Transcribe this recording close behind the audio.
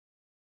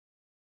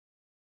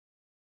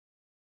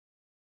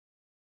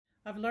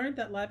I've learned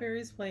that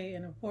libraries play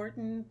an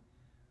important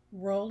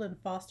role in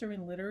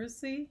fostering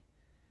literacy.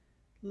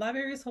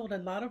 Libraries hold a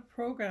lot of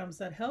programs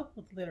that help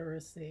with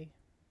literacy.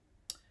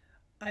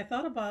 I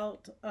thought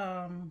about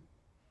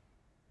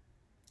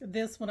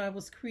this when I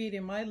was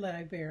creating my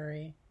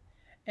library,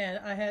 and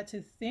I had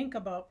to think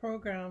about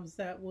programs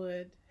that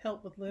would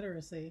help with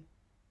literacy.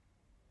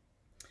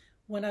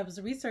 When I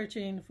was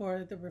researching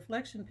for the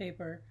reflection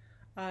paper,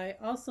 I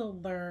also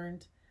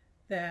learned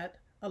that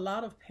a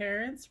lot of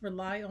parents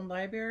rely on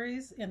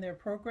libraries in their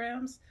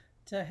programs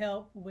to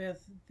help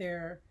with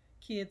their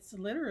kids'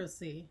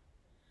 literacy.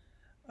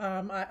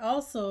 I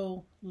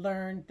also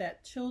learned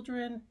that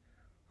children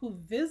who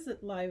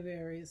visit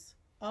libraries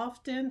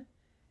often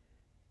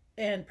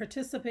and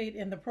participate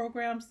in the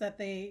programs that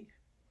they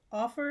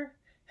offer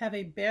have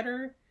a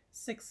better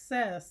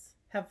success,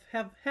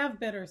 have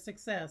better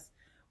success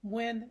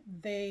when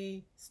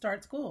they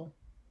start school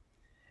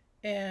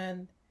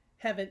and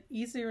have an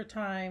easier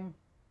time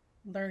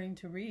learning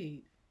to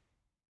read.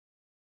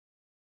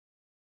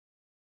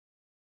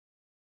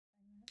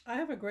 I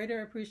have a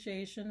greater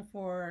appreciation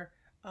for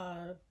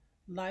uh,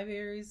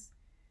 libraries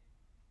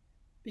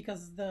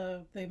because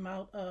the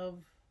amount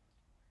of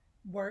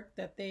work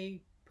that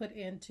they put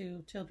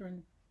into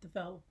children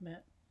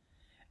development.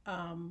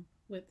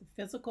 With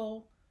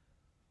physical,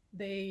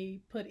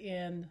 they put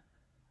in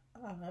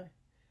uh,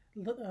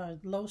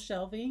 low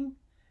shelving,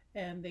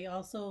 and they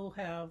also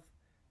have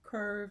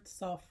curved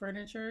soft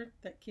furniture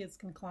that kids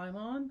can climb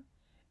on.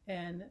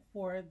 And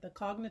for the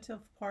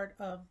cognitive part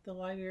of the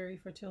library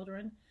for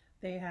children,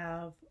 they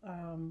have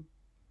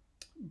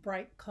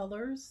bright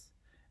colors,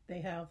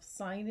 they have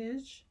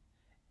signage,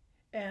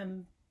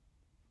 and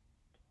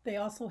they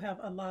also have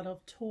a lot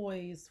of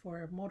toys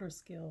for motor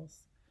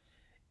skills.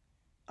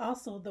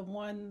 Also, the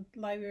one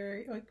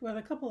library, well,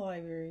 a couple of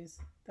libraries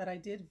that I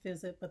did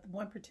visit, but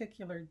one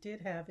particular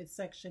did have a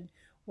section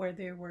where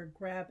there were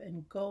grab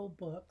and go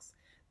books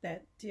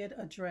that did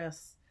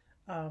address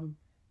um,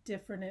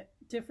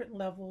 different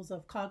levels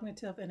of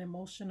cognitive and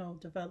emotional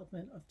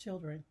development of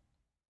children.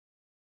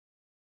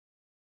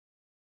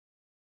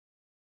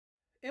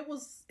 It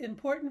was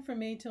important for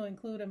me to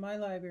include in my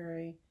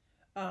library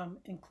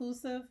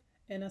inclusive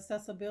and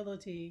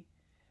accessibility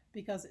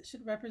because it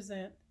should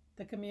represent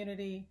the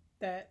community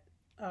that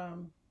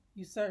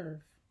you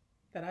serve,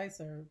 that I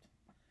served.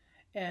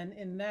 And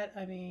in that,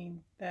 I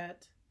mean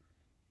that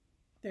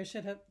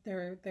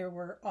there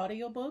were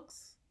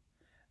audiobooks,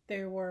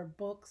 there were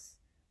books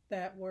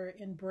that were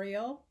in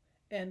braille,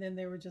 and then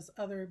there were just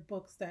other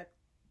books that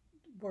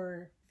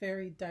were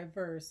very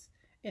diverse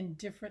in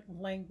different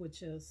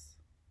languages.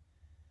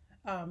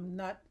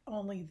 Not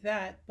only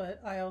that, but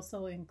I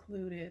also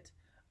included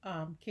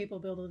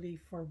capability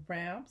for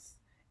ramps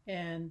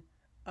and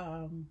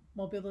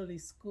mobility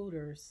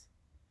scooters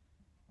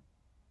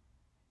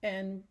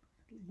and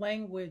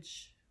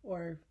language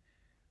or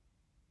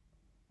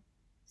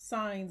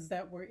signs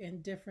that were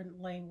in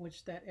different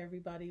language that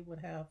everybody would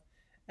have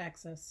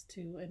access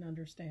to and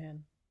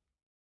understand.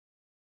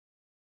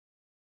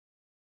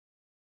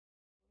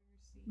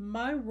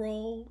 My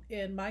role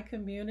in my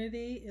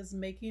community is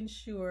making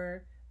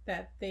sure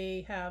that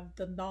they have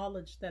the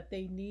knowledge that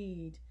they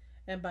need.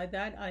 And by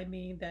that, I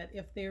mean that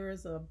if there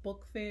is a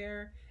book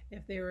fair,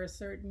 if there are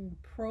certain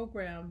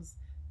programs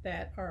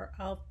that are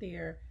out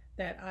there,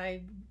 that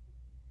I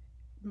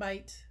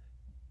might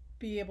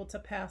be able to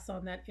pass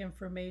on that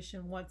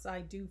information once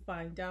I do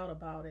find out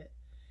about it.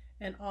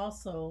 And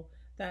also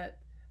that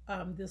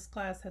this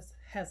class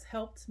has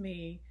helped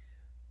me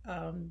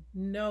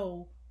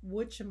know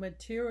which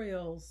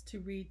materials to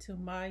read to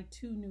my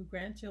two new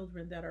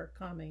grandchildren that are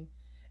coming,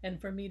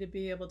 and for me to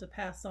be able to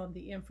pass on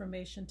the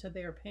information to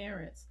their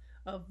parents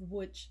of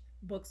which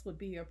books would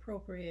be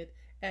appropriate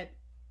at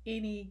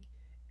any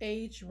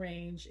age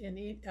range and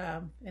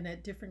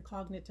at different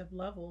cognitive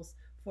levels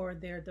for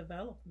their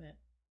development.